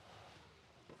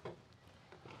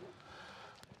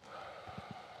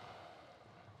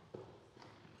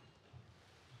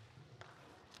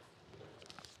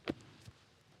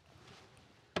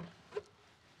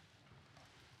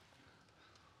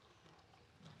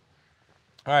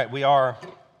All right, we are,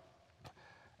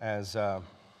 as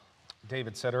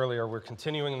David said earlier, we're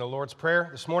continuing the Lord's Prayer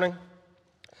this morning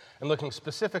and looking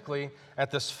specifically at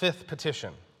this fifth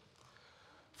petition.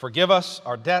 Forgive us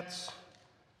our debts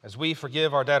as we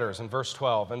forgive our debtors in verse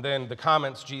 12. And then the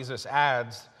comments Jesus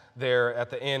adds there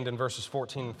at the end in verses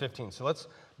 14 and 15. So let's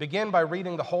begin by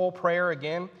reading the whole prayer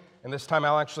again. And this time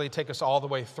I'll actually take us all the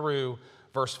way through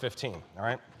verse 15. All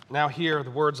right? Now hear the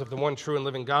words of the one true and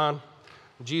living God.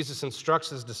 Jesus instructs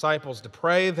his disciples to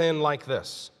pray then like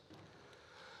this.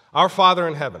 Our Father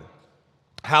in heaven,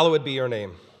 hallowed be your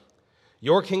name.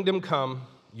 Your kingdom come,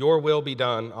 your will be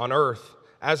done on earth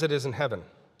as it is in heaven.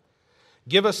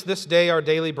 Give us this day our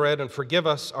daily bread and forgive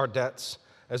us our debts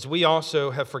as we also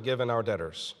have forgiven our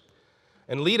debtors.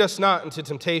 And lead us not into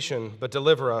temptation, but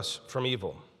deliver us from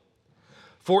evil.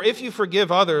 For if you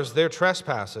forgive others their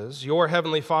trespasses, your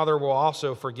heavenly Father will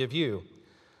also forgive you.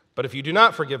 But if you do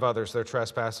not forgive others their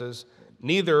trespasses,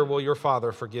 neither will your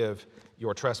Father forgive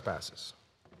your trespasses.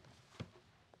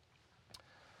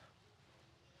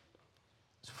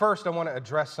 First, I want to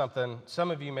address something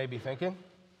some of you may be thinking,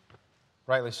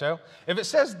 rightly so. If it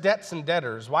says debts and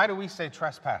debtors, why do we say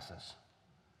trespasses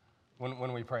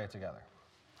when we pray it together?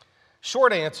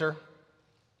 Short answer,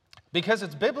 because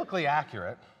it's biblically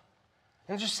accurate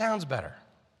and it just sounds better.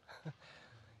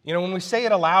 You know, when we say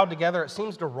it aloud together, it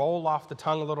seems to roll off the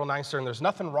tongue a little nicer, and there's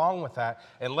nothing wrong with that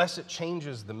unless it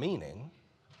changes the meaning,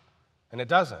 and it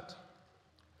doesn't.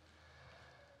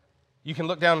 You can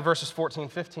look down in verses 14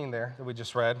 and 15 there that we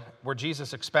just read, where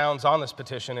Jesus expounds on this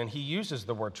petition, and he uses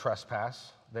the word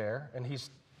trespass there, and he's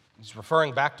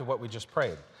referring back to what we just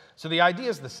prayed. So the idea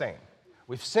is the same.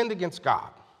 We've sinned against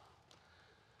God,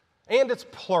 and it's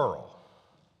plural,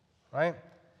 right?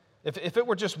 If it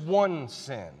were just one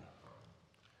sin,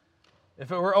 if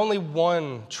it were only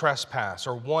one trespass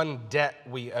or one debt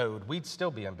we owed, we'd still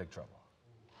be in big trouble.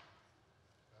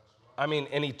 I mean,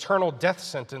 an eternal death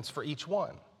sentence for each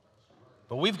one.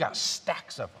 But we've got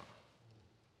stacks of them.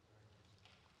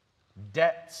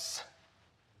 Debts,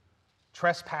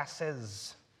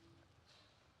 trespasses,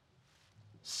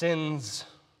 sins.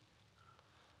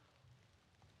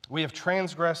 We have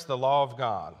transgressed the law of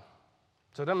God.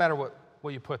 So it doesn't matter what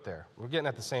you put there. We're getting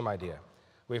at the same idea.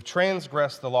 We have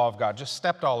transgressed the law of God, just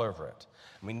stepped all over it.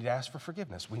 And we need to ask for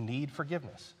forgiveness. We need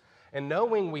forgiveness. And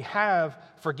knowing we have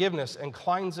forgiveness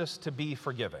inclines us to be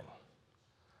forgiving.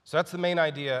 So that's the main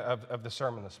idea of the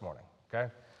sermon this morning,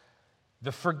 okay?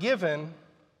 The forgiven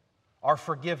are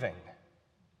forgiving.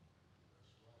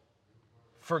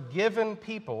 Forgiven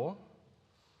people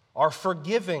are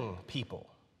forgiving people.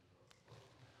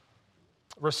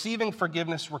 Receiving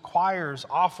forgiveness requires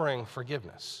offering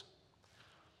forgiveness.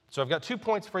 So I've got 2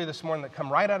 points for you this morning that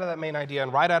come right out of that main idea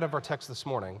and right out of our text this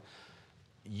morning.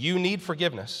 You need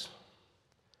forgiveness,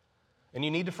 and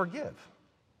you need to forgive.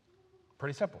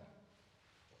 Pretty simple.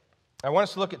 I want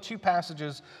us to look at 2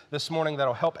 passages this morning that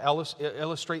will help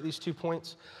illustrate these 2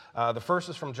 points. The first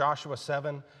is from Joshua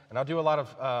 7, and I'll do a lot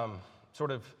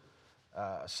of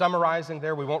summarizing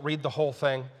there. We won't read the whole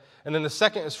thing. And then the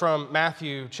second is from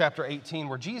Matthew chapter 18,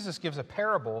 where Jesus gives a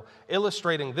parable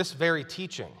illustrating this very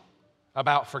teaching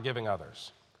about forgiving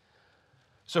others.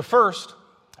 So first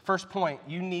point,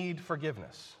 you need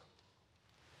forgiveness.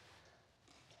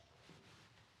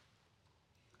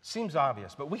 Seems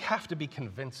obvious, but we have to be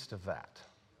convinced of that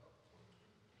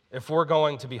if we're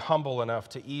going to be humble enough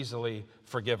to easily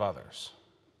forgive others.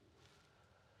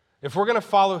 If we're going to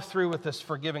follow through with this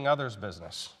forgiving others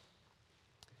business,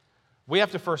 we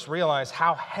have to first realize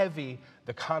how heavy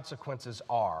the consequences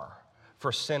are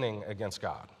for sinning against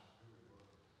God.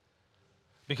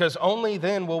 Because only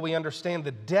then will we understand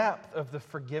the depth of the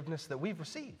forgiveness that we've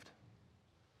received.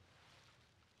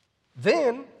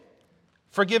 Then,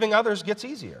 forgiving others gets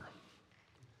easier.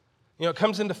 You know, it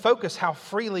comes into focus how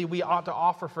freely we ought to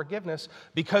offer forgiveness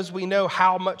because we know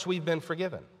how much we've been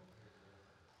forgiven.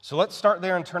 So let's start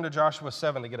there and turn to Joshua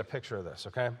 7 to get a picture of this,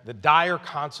 okay? The dire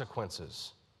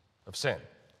consequences of sin.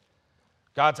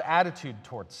 God's attitude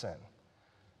towards sin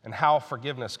and how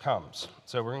forgiveness comes.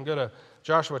 So we're going to go to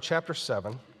Joshua chapter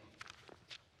 7. You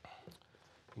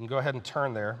can go ahead and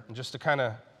turn there, and just to kind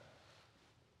of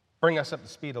bring us up to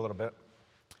speed a little bit.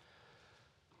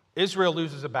 Israel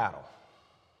loses a battle,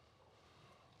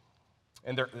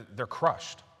 and they're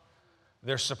crushed.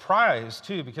 They're surprised,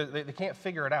 too, because they can't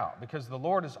figure it out, because the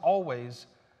Lord has always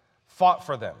fought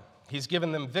for them. He's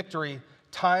given them victory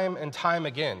time and time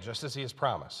again, just as he has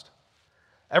promised.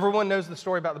 Everyone knows the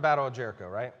story about the Battle of Jericho,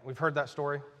 right? We've heard that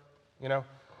story, you know?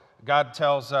 God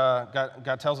tells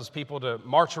his people to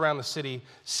march around the city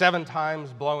 7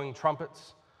 times blowing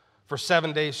trumpets for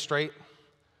 7 days straight.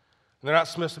 And they're not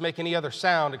supposed to make any other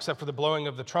sound except for the blowing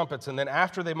of the trumpets. And then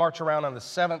after they march around on the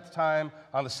seventh time,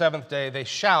 on the seventh day, they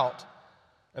shout,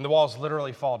 and the walls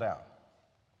literally fall down.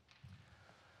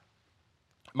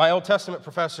 My Old Testament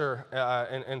professor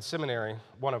in seminary,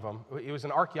 one of them, he was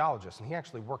an archaeologist, and he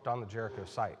actually worked on the Jericho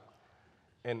site.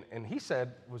 And he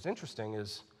said what was interesting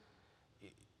is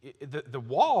the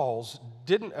walls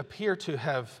didn't appear to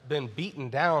have been beaten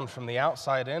down from the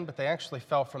outside in, but they actually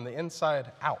fell from the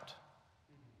inside out.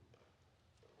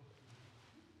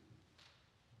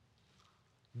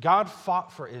 God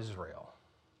fought for Israel,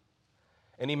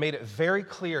 and he made it very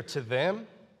clear to them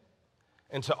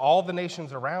and to all the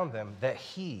nations around them that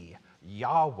he,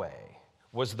 Yahweh,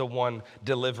 was the one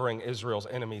delivering Israel's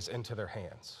enemies into their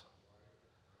hands.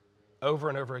 Over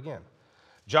and over again.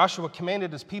 Joshua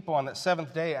commanded his people on that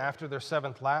seventh day after their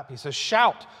seventh lap, he says,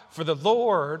 "Shout, for the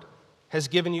Lord has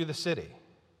given you the city,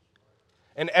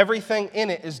 and everything in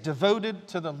it is devoted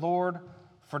to the Lord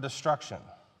for destruction."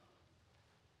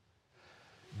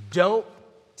 Don't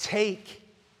take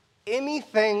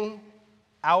anything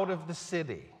out of the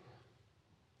city.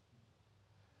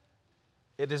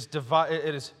 It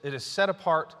is set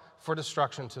apart for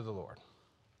destruction to the Lord.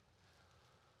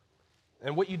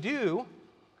 And what you do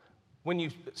when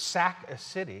you sack a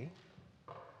city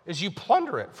is you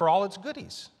plunder it for all its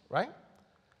goodies, right?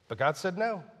 But God said,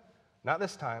 no, not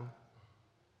this time.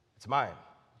 It's mine.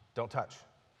 Don't touch.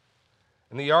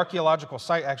 And the archaeological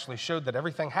site actually showed that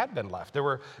everything had been left. There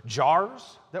were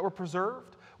jars that were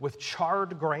preserved with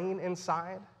charred grain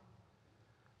inside,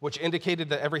 which indicated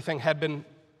that everything had been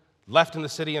left in the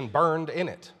city and burned in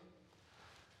it.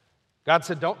 God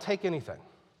said, don't take anything.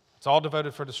 It's all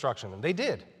devoted for destruction. And they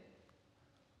did.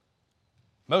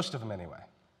 Most of them anyway.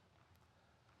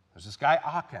 There's this guy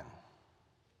Achan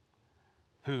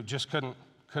who just couldn't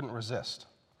resist.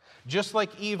 Just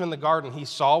like Eve in the garden, he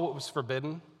saw what was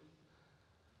forbidden.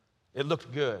 It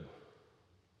looked good,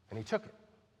 and he took it.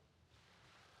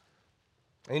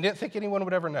 And he didn't think anyone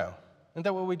would ever know. Isn't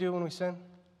that what we do when we sin?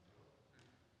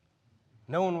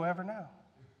 No one will ever know.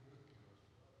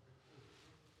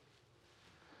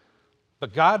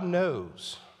 But God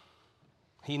knows.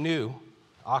 He knew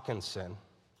Achan's sin.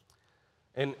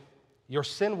 And your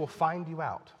sin will find you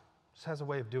out. This has a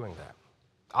way of doing that.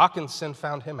 Achan's sin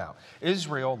found him out.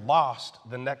 Israel lost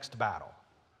the next battle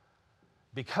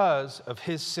because of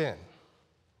his sin.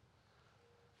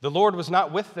 The Lord was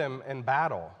not with them in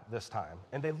battle this time,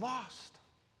 and they lost.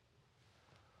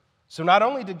 So not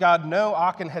only did God know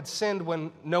Achan had sinned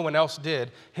when no one else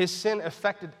did, his sin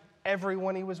affected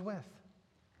everyone he was with.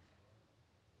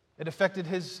 It affected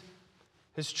his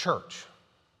church.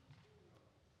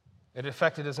 It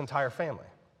affected his entire family.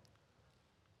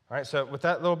 All right, so with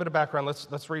that little bit of background,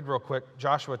 let's read real quick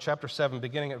Joshua chapter 7,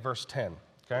 beginning at verse 10,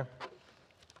 okay?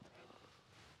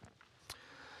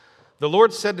 The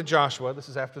Lord said to Joshua, this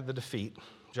is after the defeat.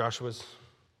 Joshua's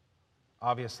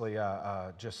obviously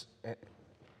just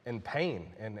in pain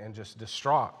and just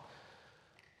distraught.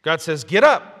 God says, "Get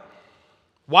up.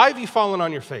 Why have you fallen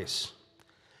on your face?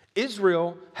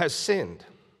 Israel has sinned.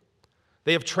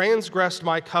 They have transgressed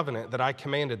my covenant that I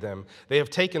commanded them. They have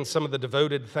taken some of the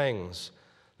devoted things.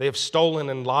 They have stolen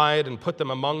and lied and put them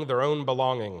among their own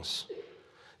belongings.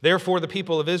 Therefore, the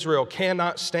people of Israel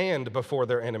cannot stand before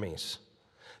their enemies.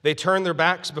 They turn their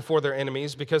backs before their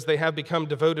enemies because they have become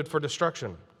devoted for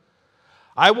destruction.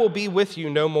 I will be with you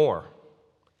no more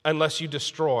unless you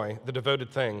destroy the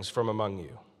devoted things from among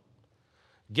you.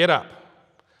 Get up,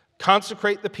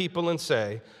 consecrate the people and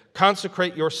say,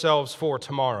 'Consecrate yourselves for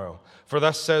tomorrow. For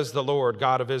thus says the Lord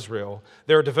God of Israel,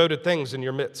 there are devoted things in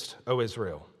your midst, O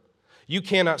Israel. You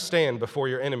cannot stand before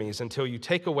your enemies until you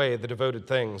take away the devoted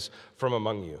things from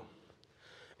among you.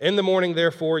 In the morning,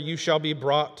 therefore, you shall be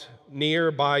brought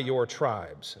near by your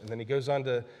tribes.'" And then he goes on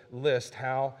to list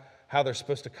how they're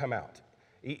supposed to come out.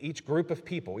 Each group of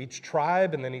people, each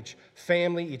tribe, and then each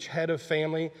family, each head of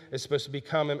family is supposed to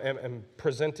become and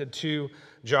presented to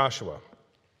Joshua.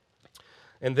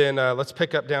 And then let's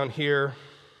pick up down here,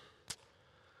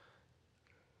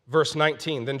 verse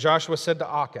 19. Then Joshua said to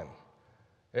Achan,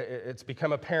 it's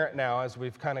become apparent now as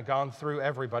we've kind of gone through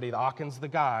everybody, that Achan's the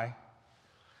guy.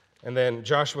 And then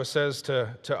Joshua says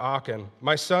to Achan,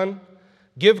 "My son,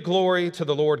 give glory to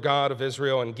the Lord God of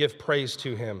Israel and give praise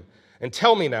to him. And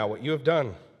tell me now what you have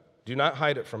done. Do not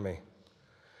hide it from me."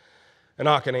 And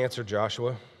Achan answered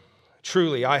Joshua,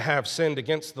 "Truly I have sinned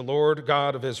against the Lord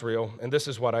God of Israel, and this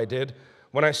is what I did.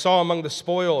 When I saw among the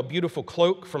spoil a beautiful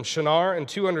cloak from Shinar and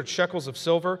 200 shekels of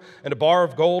silver and a bar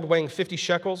of gold weighing 50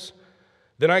 shekels,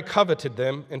 then I coveted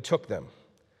them and took them.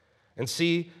 And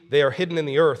see, they are hidden in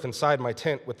the earth inside my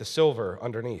tent with the silver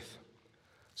underneath."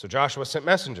 So Joshua sent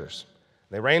messengers.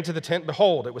 They ran to the tent.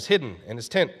 Behold, it was hidden in his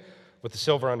tent with the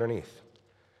silver underneath.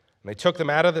 And they took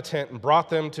them out of the tent and brought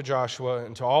them to Joshua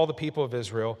and to all the people of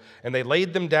Israel, and they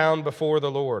laid them down before the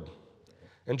Lord.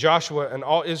 And Joshua and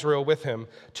all Israel with him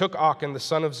took Achan the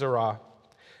son of Zerah,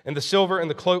 and the silver and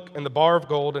the cloak and the bar of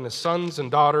gold, and his sons and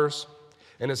daughters,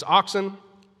 and his oxen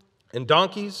and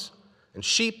donkeys and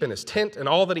sheep and his tent and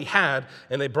all that he had,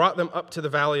 and they brought them up to the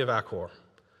valley of Achor.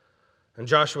 And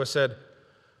Joshua said,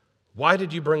 "Why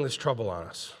did you bring this trouble on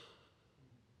us?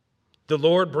 The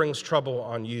Lord brings trouble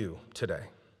on you today."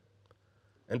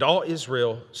 And all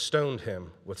Israel stoned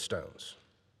him with stones.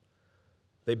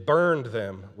 They burned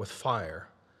them with fire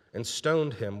and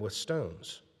stoned him with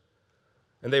stones.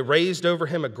 And they raised over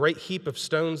him a great heap of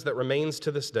stones that remains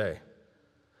to this day.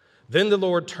 Then the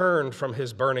Lord turned from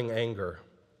his burning anger.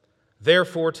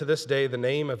 Therefore, to this day, the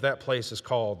name of that place is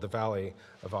called the Valley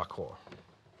of Achor.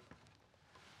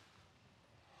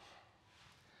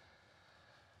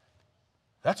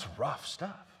 That's rough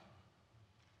stuff.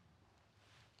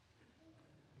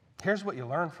 Here's what you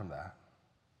learn from that.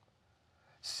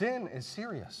 Sin is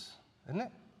serious, isn't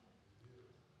it?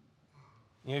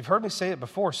 You've heard me say it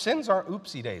before. Sins aren't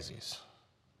oopsie daisies.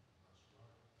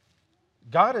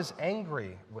 God is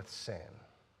angry with sin.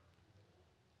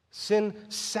 Sin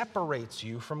separates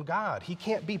you from God. He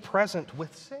can't be present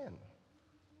with sin.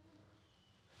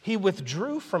 He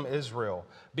withdrew from Israel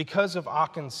because of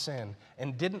Achan's sin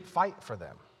and didn't fight for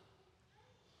them.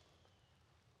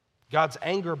 God's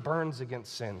anger burns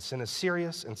against sin. Sin is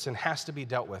serious and sin has to be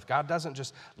dealt with. God doesn't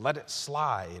just let it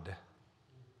slide.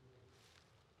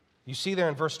 You see there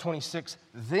in verse 26,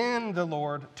 then the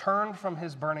Lord turned from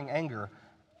his burning anger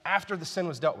after the sin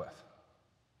was dealt with.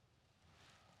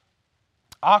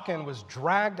 Achan was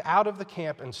dragged out of the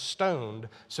camp and stoned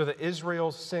so that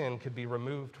Israel's sin could be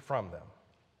removed from them.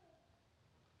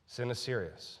 Sin is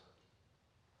serious.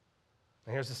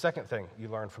 And here's the second thing you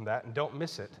learn from that, and don't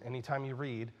miss it anytime you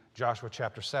read Joshua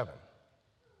chapter 7.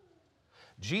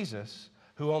 Jesus,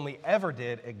 who only ever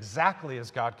did exactly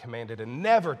as God commanded and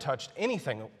never touched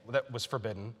anything that was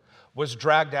forbidden, was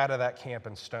dragged out of that camp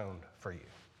and stoned for you.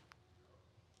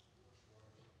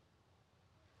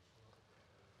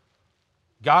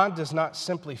 God does not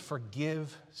simply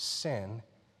forgive sin,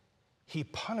 he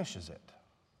punishes it.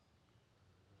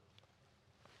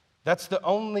 That's the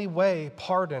only way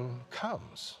pardon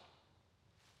comes.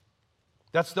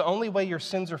 That's the only way your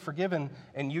sins are forgiven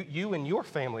and you and your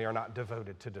family are not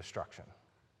devoted to destruction.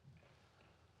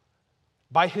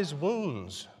 By his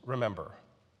wounds, remember,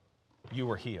 you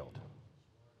were healed.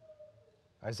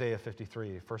 Isaiah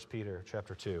 53, 1 Peter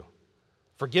chapter 2.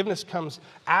 Forgiveness comes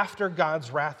after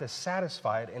God's wrath is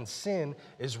satisfied and sin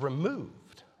is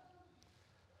removed.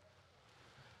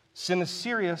 Sin is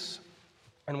serious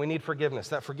and we need forgiveness.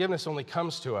 That forgiveness only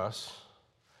comes to us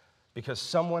because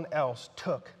someone else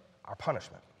took our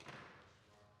punishment.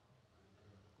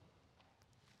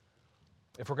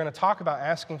 If we're going to talk about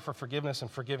asking for forgiveness and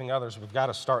forgiving others, we've got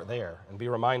to start there and be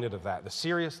reminded of that. The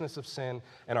seriousness of sin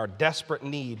and our desperate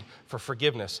need for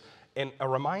forgiveness, and a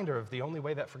reminder of the only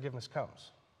way that forgiveness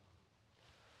comes.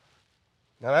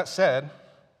 Now, that said,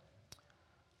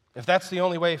 if that's the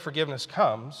only way forgiveness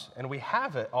comes, and we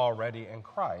have it already in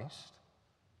Christ,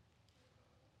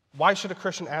 why should a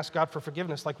Christian ask God for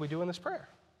forgiveness like we do in this prayer?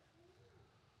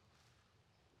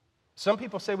 Some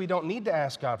people say we don't need to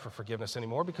ask God for forgiveness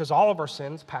anymore because all of our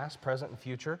sins, past, present, and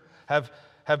future, have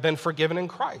been forgiven in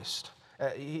Christ.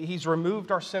 He's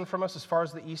removed our sin from us as far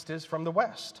as the east is from the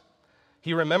west.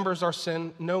 He remembers our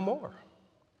sin no more.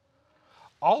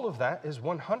 All of that is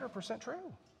 100% true.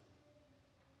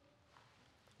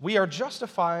 We are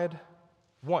justified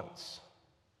once.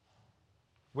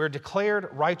 We're declared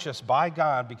righteous by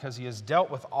God because he has dealt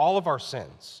with all of our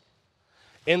sins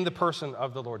in the person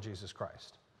of the Lord Jesus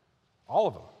Christ. All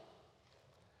of them.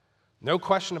 No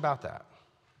question about that.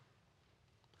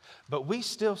 But we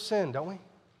still sin, don't we?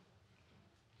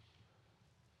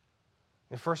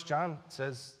 And 1 John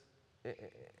says,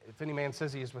 if any man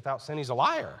says he is without sin, he's a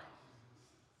liar.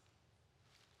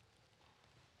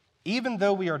 Even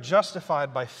though we are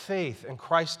justified by faith in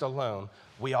Christ alone,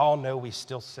 we all know we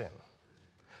still sin.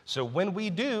 So when we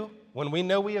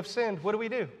know we have sinned, what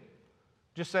do?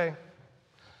 Just say,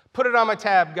 put it on my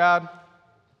tab, God.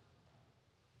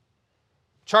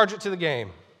 Charge it to the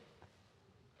game.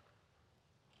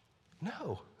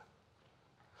 No.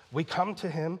 We come to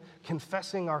him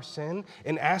confessing our sin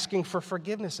and asking for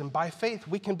forgiveness. And by faith,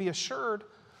 we can be assured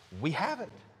we have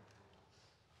it.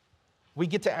 We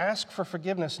get to ask for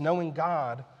forgiveness knowing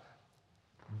God,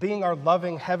 being our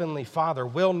loving heavenly Father,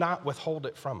 will not withhold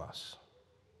it from us.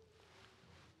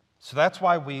 So that's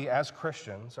why we, as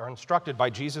Christians, are instructed by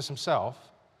Jesus himself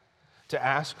to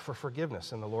ask for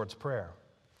forgiveness in the Lord's Prayer.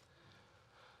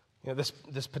 This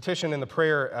petition in the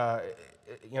prayer,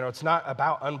 it's not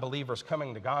about unbelievers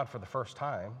coming to God for the first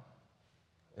time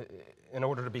in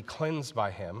order to be cleansed by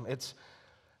him.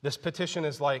 This petition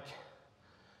is like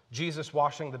Jesus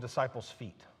washing the disciples'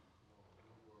 feet.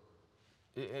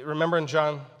 Remember in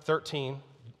John 13,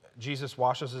 Jesus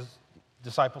washes his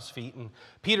disciples' feet, and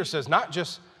Peter says, not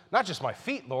just my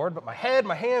feet, Lord, but my head,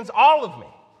 my hands, all of me.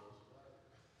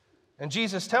 And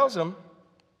Jesus tells him,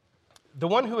 the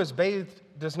one who is bathed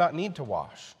does not need to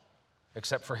wash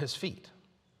except for his feet.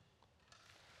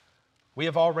 We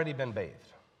have already been bathed.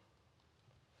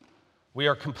 We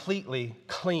are completely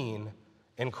clean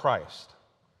in Christ.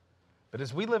 But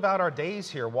as we live out our days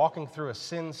here walking through a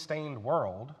sin-stained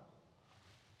world,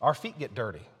 our feet get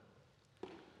dirty.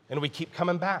 And we keep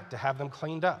coming back to have them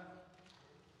cleaned up.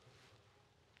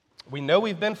 We know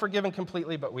we've been forgiven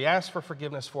completely, but we ask for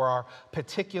forgiveness for our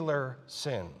particular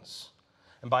sins.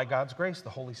 And by God's grace, the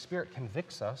Holy Spirit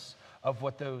convicts us of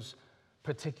what those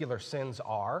particular sins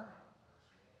are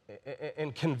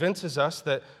and convinces us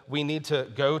that we need to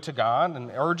go to God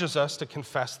and urges us to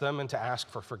confess them and to ask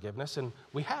for forgiveness, and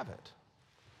we have it.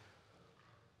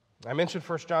 I mentioned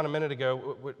 1 John a minute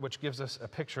ago, which gives us a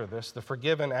picture of this, the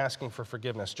forgiven asking for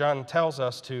forgiveness. John tells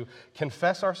us to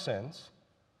confess our sins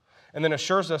and then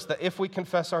assures us that if we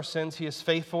confess our sins, he is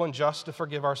faithful and just to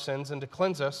forgive our sins and to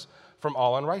cleanse us from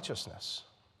all unrighteousness.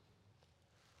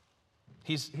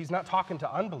 He's not talking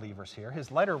to unbelievers here.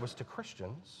 His letter was to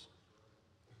Christians.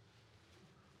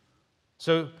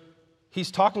 So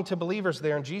he's talking to believers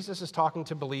there, and Jesus is talking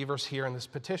to believers here in this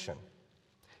petition.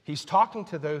 He's talking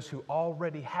to those who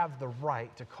already have the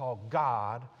right to call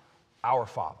God our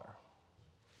Father.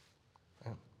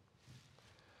 And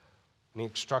he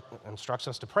instructs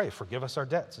us to pray, forgive us our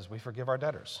debts as we forgive our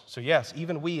debtors. So yes,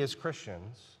 even we as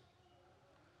Christians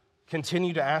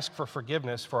continue to ask for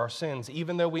forgiveness for our sins,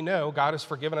 even though we know God has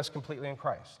forgiven us completely in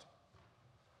Christ.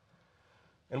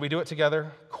 And we do it together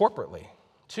corporately,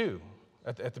 too,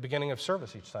 at the beginning of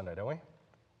service each Sunday, don't we?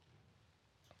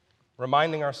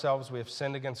 Reminding ourselves we have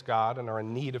sinned against God and are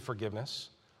in need of forgiveness.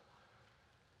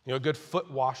 A good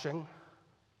foot washing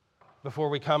before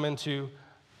we come into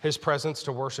his presence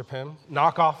to worship him.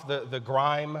 Knock off the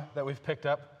grime that we've picked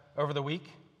up over the week.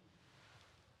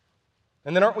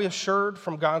 And then aren't we assured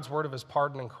from God's word of his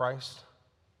pardon in Christ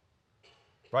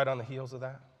right on the heels of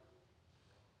that?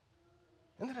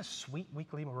 Isn't that a sweet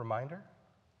weekly reminder?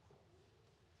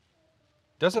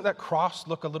 Doesn't that cross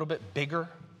look a little bit bigger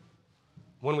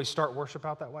when we start worship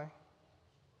out that way?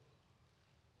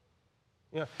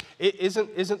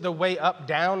 Isn't the way up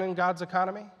down in God's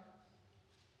economy?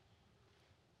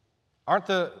 Aren't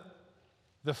the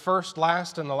first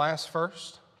last and the last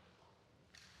first?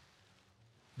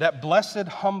 That blessed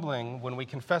humbling when we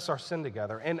confess our sin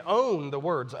together and own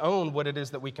what it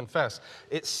is that we confess.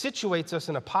 It situates us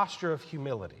in a posture of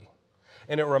humility,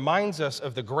 and it reminds us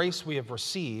of the grace we have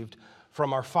received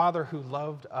from our Father who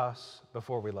loved us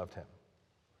before we loved him.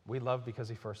 We love because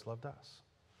he first loved us.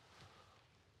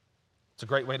 It's a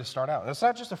great way to start out. And it's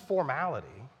not just a formality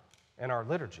in our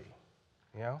liturgy,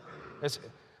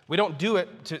 we don't do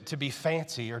it to be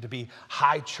fancy or to be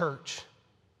high church.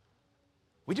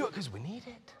 We do it because we need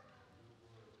it.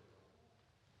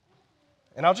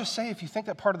 And I'll just say, if you think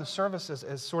that part of the service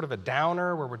is sort of a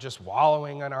downer where we're just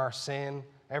wallowing in our sin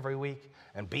every week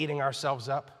and beating ourselves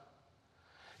up,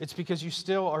 it's because you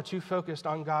still are too focused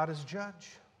on God as judge.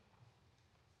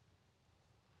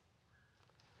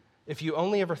 If you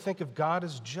only ever think of God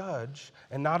as judge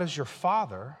and not as your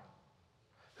Father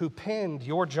who pinned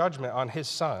your judgment on his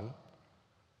Son,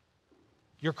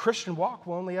 your Christian walk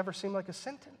will only ever seem like a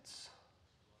sentence.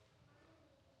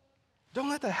 Don't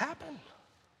let that happen.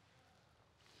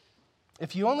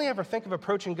 If you only ever think of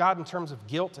approaching God in terms of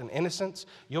guilt and innocence,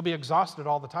 you'll be exhausted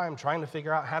all the time trying to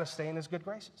figure out how to stay in his good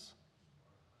graces.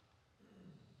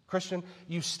 Christian,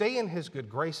 you stay in his good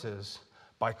graces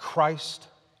by Christ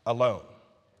alone.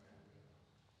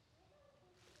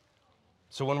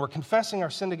 So when we're confessing our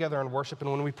sin together in worship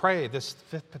and when we pray this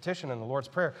fifth petition in the Lord's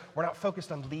Prayer, we're not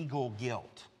focused on legal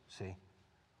guilt, see?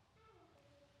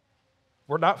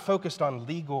 We're not focused on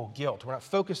legal guilt. We're not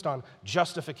focused on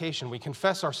justification. We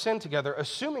confess our sin together,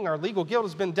 assuming our legal guilt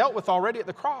has been dealt with already at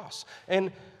the cross.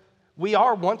 And we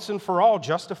are once and for all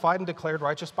justified and declared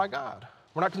righteous by God.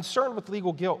 We're not concerned with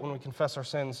legal guilt when we confess our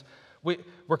sins.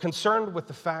 We're concerned with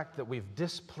the fact that we've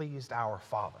displeased our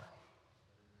Father,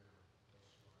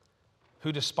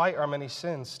 who despite our many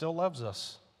sins still loves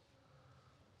us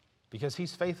because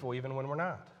he's faithful even when we're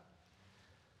not.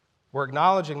 We're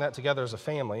acknowledging that together as a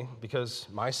family because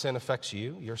my sin affects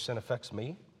you, your sin affects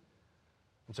me.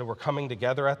 And so we're coming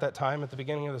together at that time at the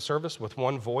beginning of the service with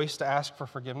one voice to ask for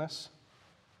forgiveness.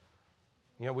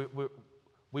 You know,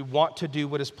 we want to do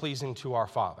what is pleasing to our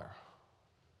Father.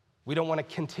 We don't want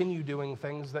to continue doing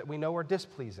things that we know are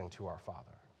displeasing to our Father.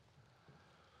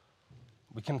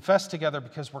 We confess together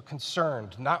because we're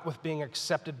concerned, not with being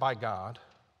accepted by God,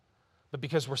 but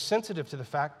because we're sensitive to the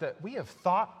fact that we have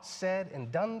thought, said,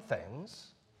 and done things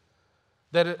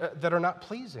that are not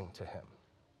pleasing to Him.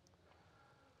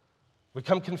 We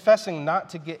come confessing not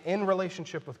to get in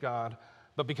relationship with God,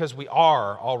 but because we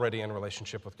are already in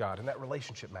relationship with God, and that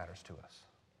relationship matters to us.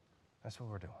 That's what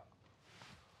we're doing.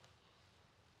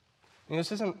 You know,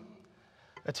 this isn't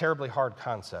a terribly hard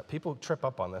concept. People trip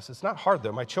up on this. It's not hard,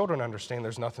 though. My children understand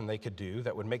there's nothing they could do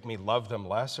that would make me love them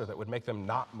less or that would make them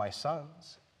not my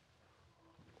sons.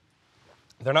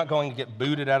 They're not going to get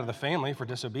booted out of the family for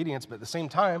disobedience, but at the same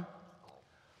time,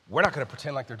 we're not going to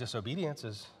pretend like their disobedience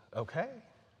is okay,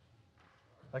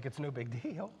 like it's no big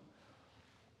deal.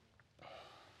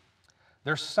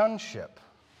 Their sonship,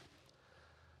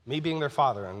 me being their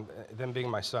father and them being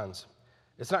my sons,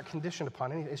 it's not conditioned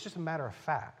upon anything. It's just a matter of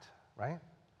fact, right?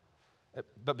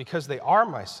 But because they are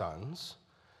my sons,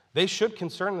 they should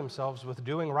concern themselves with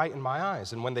doing right in my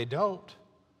eyes. And when they don't,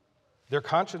 their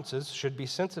consciences should be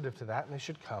sensitive to that, and they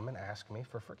should come and ask me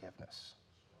for forgiveness.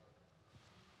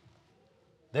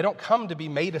 They don't come to be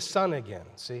made a son again,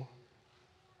 see?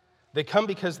 They come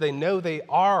because they know they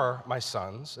are my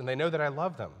sons, and they know that I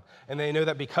love them. And they know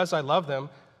that because I love them,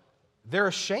 they're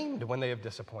ashamed when they have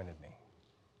disappointed me.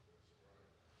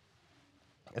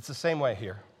 It's the same way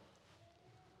here.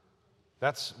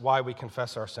 That's why we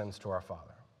confess our sins to our Father.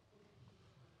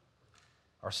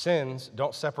 Our sins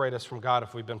don't separate us from God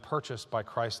if we've been purchased by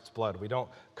Christ's blood. We don't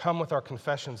come with our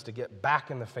confessions to get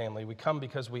back in the family. We come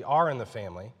because we are in the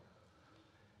family.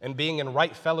 And being in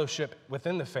right fellowship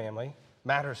within the family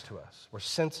matters to us. We're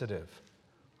sensitive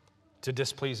to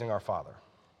displeasing our Father.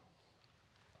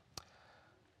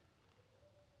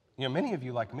 You know, many of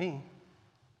you, like me,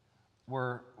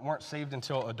 weren't saved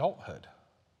until adulthood.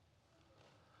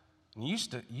 And you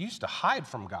used to hide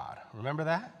from God. Remember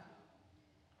that?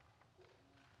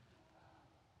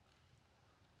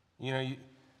 You know, you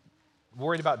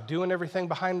worried about doing everything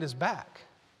behind his back.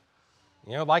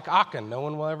 You know, like Achan, no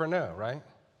one will ever know, right?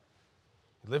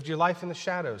 You lived your life in the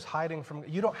shadows, hiding from.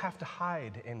 You don't have to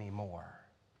hide anymore.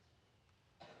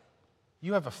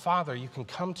 You have a Father you can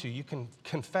come to, you can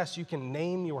confess, you can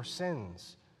name your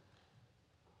sins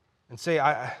and say,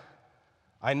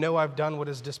 I know I've done what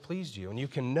has displeased you. And you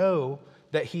can know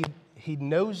that He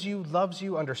knows you, loves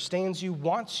you, understands you,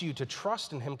 wants you to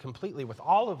trust in Him completely with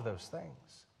all of those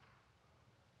things.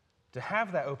 To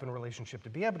have that open relationship, to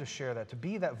be able to share that, to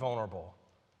be that vulnerable,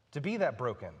 to be that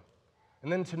broken, and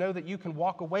then to know that you can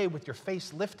walk away with your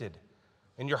face lifted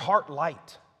and your heart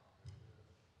light.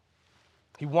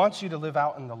 He wants you to live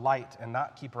out in the light and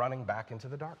not keep running back into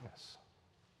the darkness.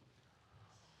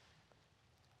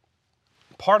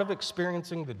 Part of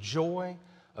experiencing the joy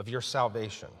of your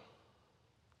salvation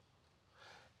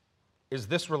is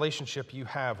this relationship you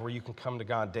have where you can come to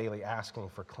God daily asking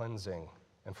for cleansing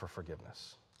and for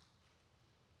forgiveness.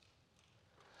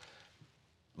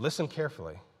 Listen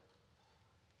carefully.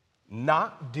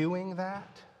 Not doing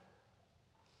that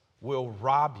will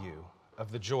rob you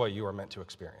of the joy you are meant to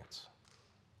experience.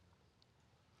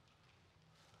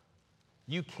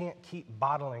 You can't keep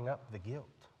bottling up the guilt.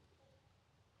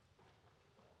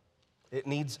 It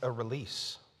needs a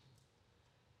release.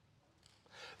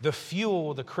 The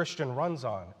fuel the Christian runs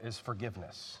on is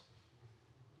forgiveness.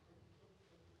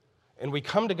 And we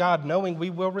come to God knowing we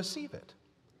will receive it.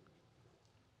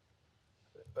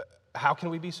 How can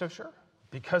we be so sure?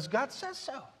 Because God says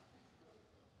so.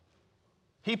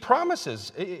 He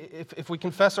promises, if we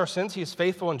confess our sins, He is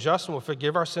faithful and just and will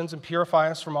forgive our sins and purify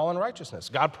us from all unrighteousness.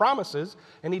 God promises,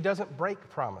 and He doesn't break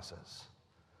promises.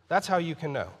 That's how you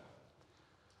can know.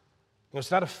 You know,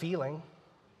 it's not a feeling.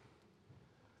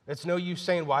 It's no use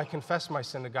saying, well, I confess my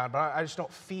sin to God, but I just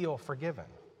don't feel forgiven.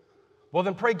 Well,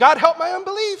 then pray, God, help my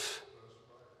unbelief.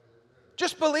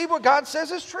 Just believe what God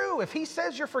says is true. If He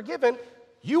says you're forgiven,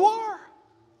 you are.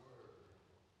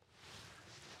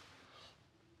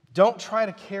 Don't try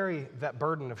to carry that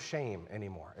burden of shame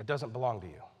anymore. It doesn't belong to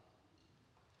you.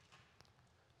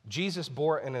 Jesus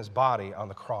bore it in His body on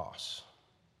the cross.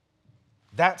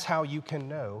 That's how you can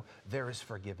know there is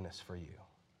forgiveness for you.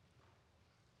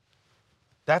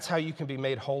 That's how you can be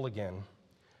made whole again.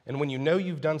 And when you know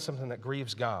you've done something that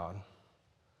grieves God,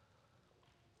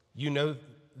 you know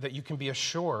that you can be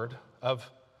assured of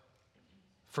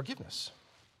forgiveness.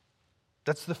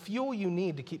 That's the fuel you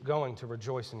need to keep going to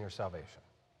rejoice in your salvation.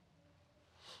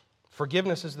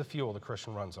 Forgiveness is the fuel the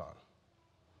Christian runs on. All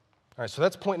right, so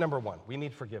that's point number one. We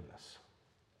need forgiveness.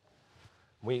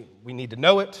 We need to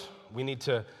know it. We need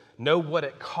to know what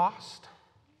it cost.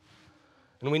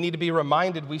 And we need to be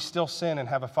reminded we still sin and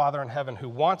have a Father in heaven who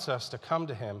wants us to come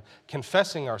to him,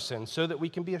 confessing our sins so that we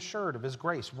can be assured of his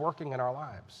grace working in our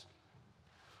lives.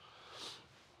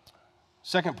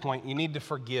 Second point, you need to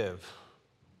forgive.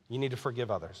 You need to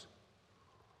forgive others.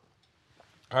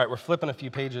 All right, we're flipping a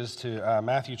few pages to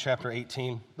Matthew chapter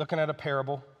 18, looking at a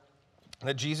parable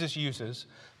that Jesus uses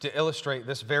to illustrate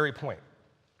this very point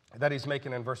that he's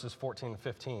making in verses 14 and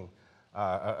 15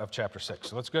 of chapter 6.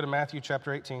 So let's go to Matthew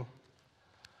chapter 18.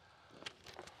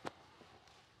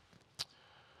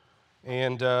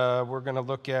 And we're going to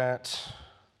look at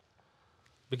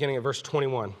beginning at verse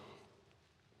 21.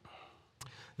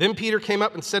 Then Peter came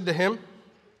up and said to him,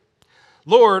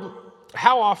 Lord,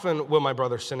 how often will my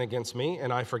brother sin against me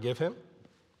and I forgive him?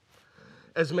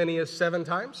 As many as 7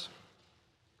 times?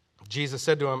 Jesus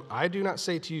said to him, I do not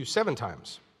say to you 7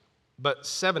 times, but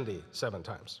 77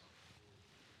 times.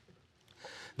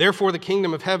 Therefore the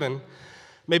kingdom of heaven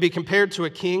may be compared to a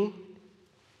king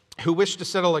who wished to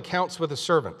settle accounts with his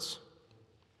servants.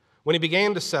 When he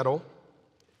began to settle,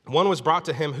 one was brought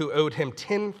to him who owed him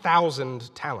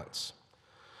 10,000 talents.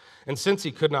 And since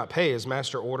he could not pay, his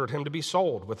master ordered him to be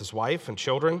sold with his wife and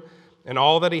children and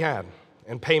all that he had,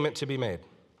 and payment to be made.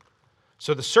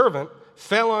 So the servant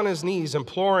fell on his knees,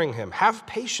 imploring him, have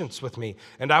patience with me,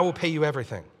 and I will pay you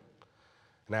everything.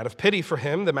 And out of pity for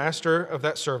him, the master of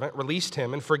that servant released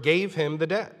him and forgave him the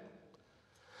debt.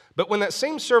 But when that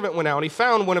same servant went out, he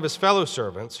found one of his fellow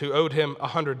servants who owed him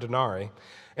 100 denarii,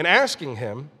 and seizing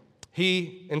him,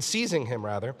 he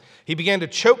began to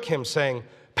choke him, saying,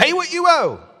 pay what you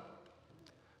owe.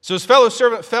 So his fellow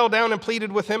servant fell down and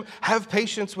pleaded with him, have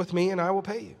patience with me and I will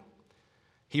pay you.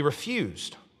 He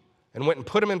refused and went and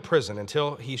put him in prison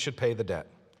until he should pay the debt.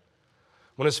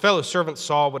 When his fellow servants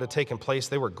saw what had taken place,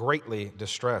 they were greatly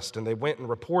distressed, and they went and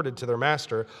reported to their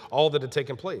master all that had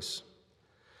taken place.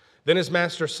 Then his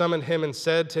master summoned him and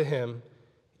said to him,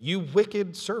 you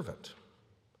wicked servant,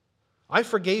 I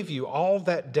forgave you all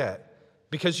that debt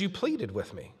because you pleaded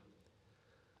with me.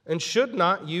 And should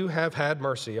not you have had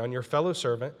mercy on your fellow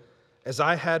servant as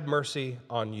I had mercy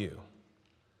on you?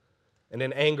 And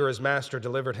in anger his master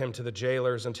delivered him to the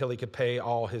jailers until he could pay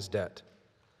all his debt.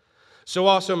 So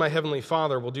also my heavenly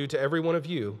Father will do to every one of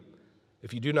you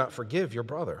if you do not forgive your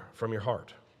brother from your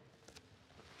heart.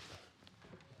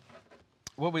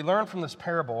 What we learn from this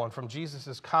parable and from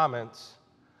Jesus' comments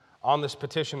on this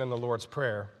petition in the Lord's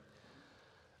Prayer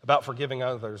about forgiving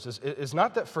others is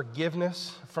not that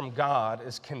forgiveness from God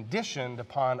is conditioned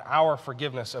upon our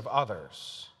forgiveness of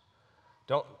others.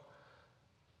 Don't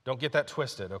get that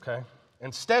twisted, okay?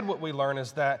 Instead, what we learn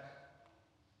is that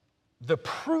the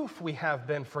proof we have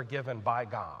been forgiven by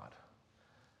God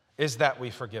is that we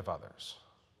forgive others.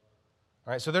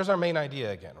 All right, so there's our main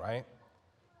idea again, right?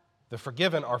 The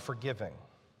forgiven are forgiving.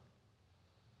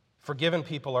 Forgiven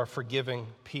people are forgiving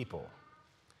people.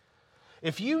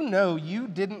 If you know you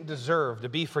didn't deserve to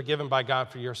be forgiven by God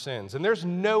for your sins, and there's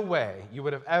no way you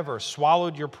would have ever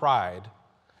swallowed your pride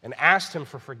and asked him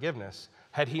for forgiveness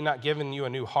had he not given you a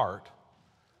new heart,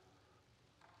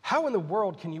 how in the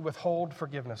world can you withhold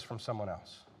forgiveness from someone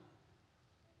else?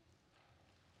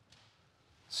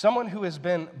 Someone who has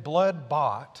been blood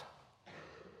bought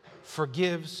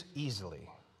forgives easily.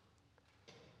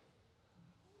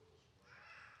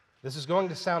 This is going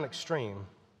to sound extreme,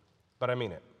 but I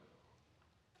mean it.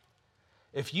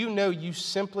 If you know you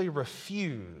simply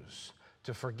refuse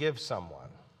to forgive someone,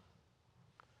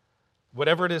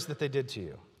 whatever it is that they did to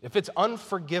you, if it's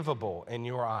unforgivable in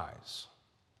your eyes,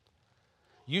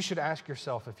 you should ask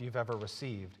yourself if you've ever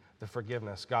received the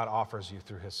forgiveness God offers you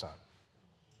through his Son.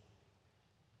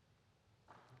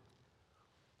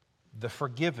 The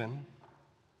forgiven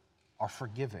are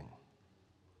forgiving.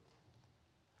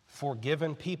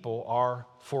 Forgiven people are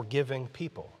forgiving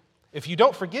people. If you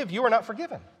don't forgive, you are not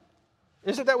forgiven.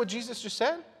 Isn't that what Jesus just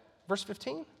said? Verse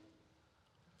 15?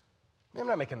 I'm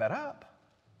not making that up.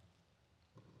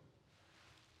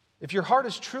 If your heart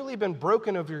has truly been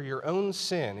broken over your own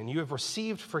sin and you have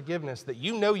received forgiveness that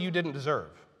you know you didn't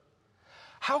deserve,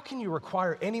 how can you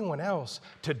require anyone else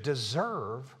to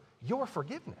deserve your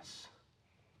forgiveness?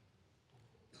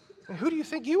 And who do you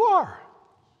think you are?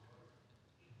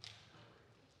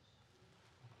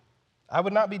 I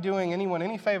would not be doing anyone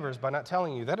any favors by not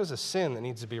telling you that is a sin that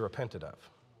needs to be repented of.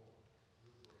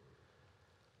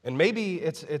 And maybe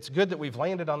it's good that we've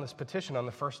landed on this petition on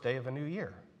the first day of a new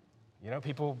year. You know,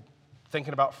 people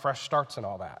thinking about fresh starts and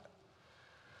all that.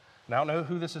 And I don't know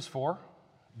who this is for,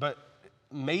 but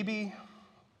maybe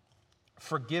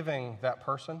forgiving that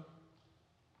person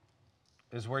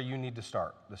is where you need to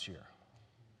start this year.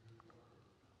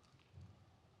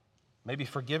 Maybe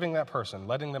forgiving that person,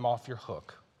 letting them off your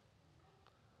hook.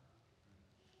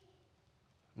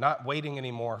 Not waiting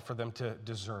anymore for them to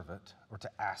deserve it or to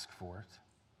ask for it.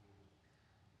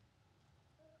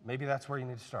 Maybe that's where you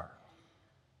need to start.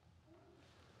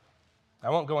 I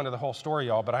won't go into the whole story,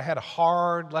 y'all, but I had a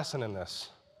hard lesson in this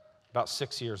about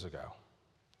 6 years ago.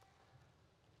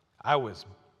 I was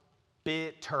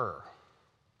bitter.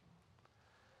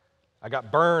 I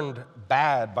got burned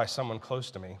bad by someone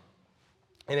close to me,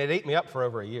 and it ate me up for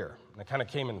over a year. And it kind of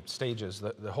came in stages.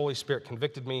 The Holy Spirit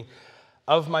convicted me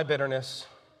of my bitterness,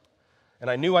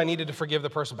 and I knew I needed to forgive the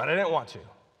person, but I didn't want to. And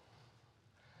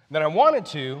then I wanted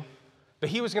to, but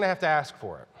he was going to have to ask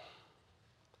for it.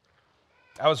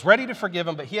 I was ready to forgive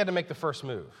him, but he had to make the first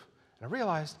move. And I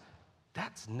realized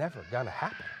that's never going to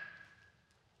happen.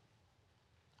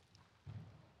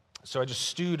 So I just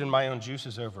stewed in my own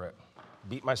juices over it,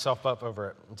 beat myself up over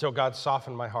it until God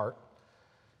softened my heart.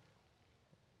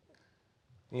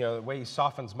 You know, the way he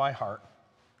softens my heart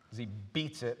is he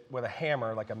beats it with a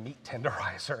hammer like a meat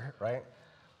tenderizer, right?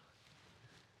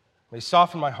 He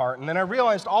softened my heart, and then I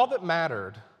realized all that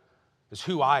mattered is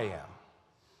who I am.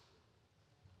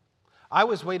 I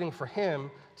was waiting for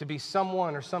him to be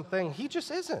someone or something. He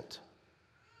just isn't.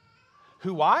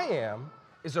 Who I am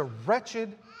is a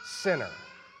wretched sinner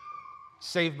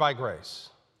saved by grace.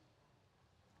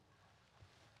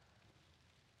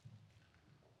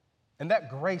 And that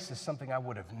grace is something I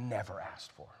would have never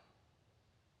asked for.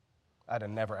 I'd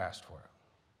have never asked for it.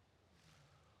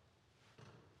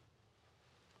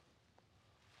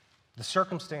 The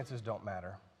circumstances don't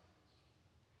matter.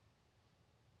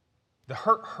 The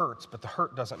hurt hurts, but the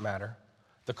hurt doesn't matter.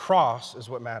 The cross is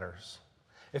what matters.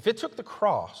 If it took the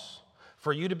cross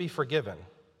for you to be forgiven,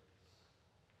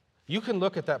 you can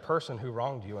look at that person who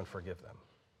wronged you and forgive them.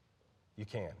 You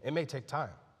can. It may take time.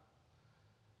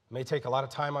 It may take a lot of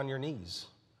time on your knees.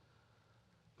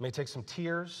 It may take some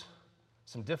tears,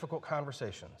 some difficult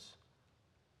conversations.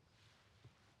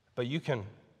 But you can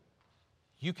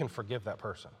forgive that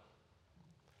person.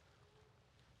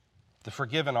 The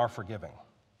forgiven are forgiving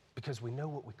because we know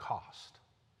what we cost.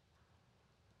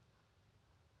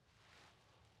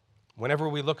 Whenever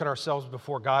we look at ourselves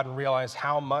before God and realize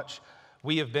how much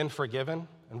we have been forgiven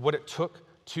and what it took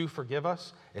to forgive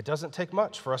us, it doesn't take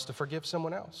much for us to forgive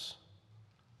someone else.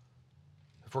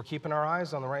 If we're keeping our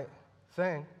eyes on the right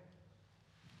thing.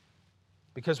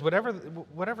 Because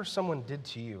whatever someone did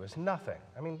to you is nothing.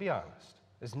 I mean, be honest.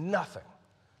 Is nothing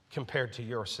compared to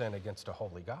your sin against a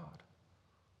holy God.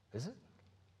 Is it?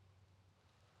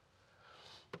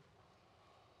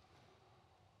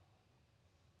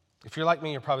 If you're like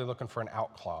me, you're probably looking for an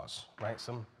out clause, right?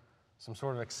 Some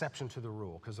sort of exception to the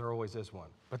rule, because there always is one.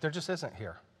 But there just isn't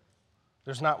here.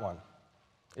 There's not one.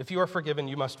 If you are forgiven,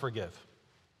 you must forgive.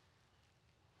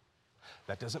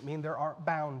 That doesn't mean there aren't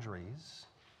boundaries,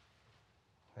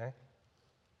 okay?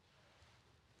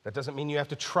 That doesn't mean you have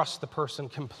to trust the person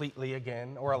completely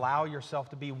again or allow yourself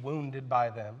to be wounded by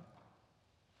them.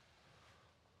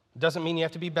 It doesn't mean you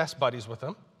have to be best buddies with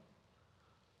them.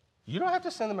 You don't have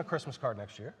to send them a Christmas card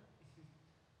next year.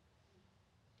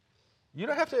 You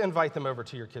don't have to invite them over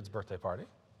to your kid's birthday party.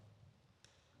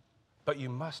 But you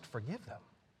must forgive them.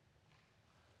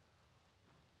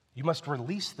 You must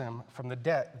release them from the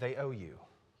debt they owe you,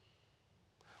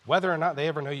 whether or not they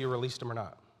ever know you released them or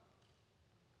not.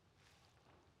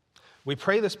 We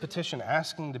pray this petition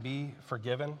asking to be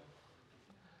forgiven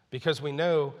because we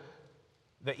know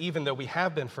that even though we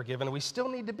have been forgiven, we still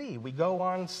need to be. We go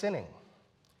on sinning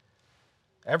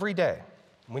every day.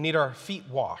 We need our feet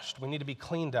washed. We need to be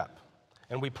cleaned up.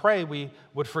 And we pray we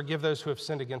would forgive those who have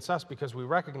sinned against us because we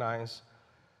recognize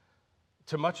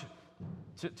to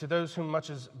those whom much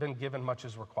has been given, much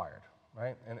is required,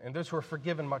 right? And those who are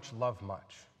forgiven much love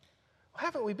much. Well,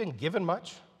 haven't we been given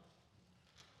much?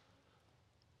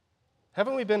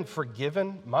 Haven't we been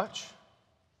forgiven much?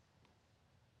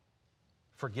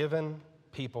 Forgiven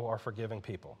people are forgiving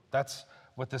people. That's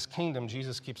what this kingdom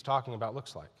Jesus keeps talking about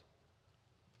looks like.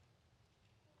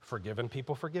 Forgiven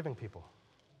people, forgiving people.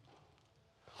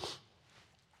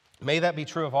 May that be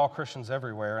true of all Christians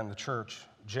everywhere in the church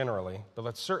generally, but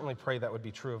let's certainly pray that would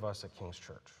be true of us at King's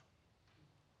Church.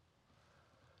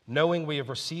 Knowing we have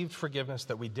received forgiveness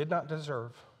that we did not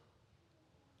deserve,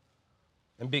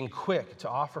 and being quick to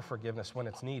offer forgiveness when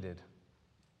it's needed,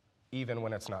 even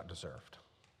when it's not deserved.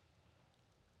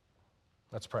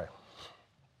 Let's pray.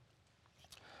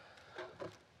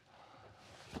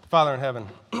 Father in heaven,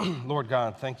 Lord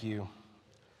God, thank you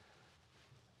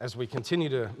as we continue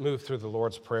to move through the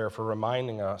Lord's Prayer, for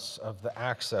reminding us of the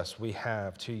access we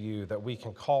have to you, that we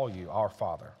can call you our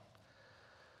Father.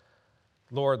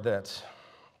 Lord, that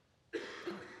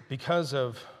because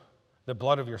of the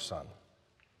blood of your Son,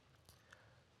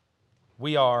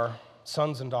 we are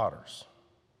sons and daughters,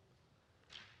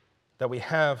 that we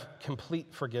have complete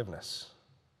forgiveness,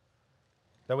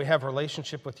 that we have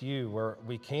relationship with you where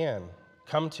we can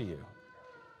come to you,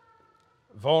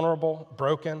 vulnerable,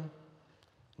 broken,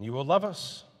 and you will love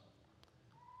us.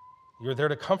 You're there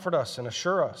to comfort us and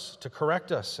assure us, to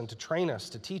correct us and to train us,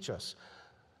 to teach us.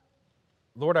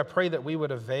 Lord, I pray that we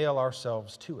would avail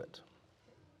ourselves to it,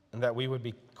 and that we would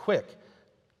be quick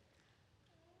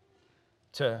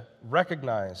to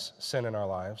recognize sin in our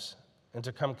lives and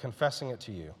to come confessing it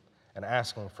to you and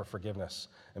asking for forgiveness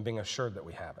and being assured that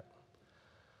we have it.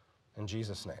 In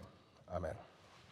Jesus' name, amen.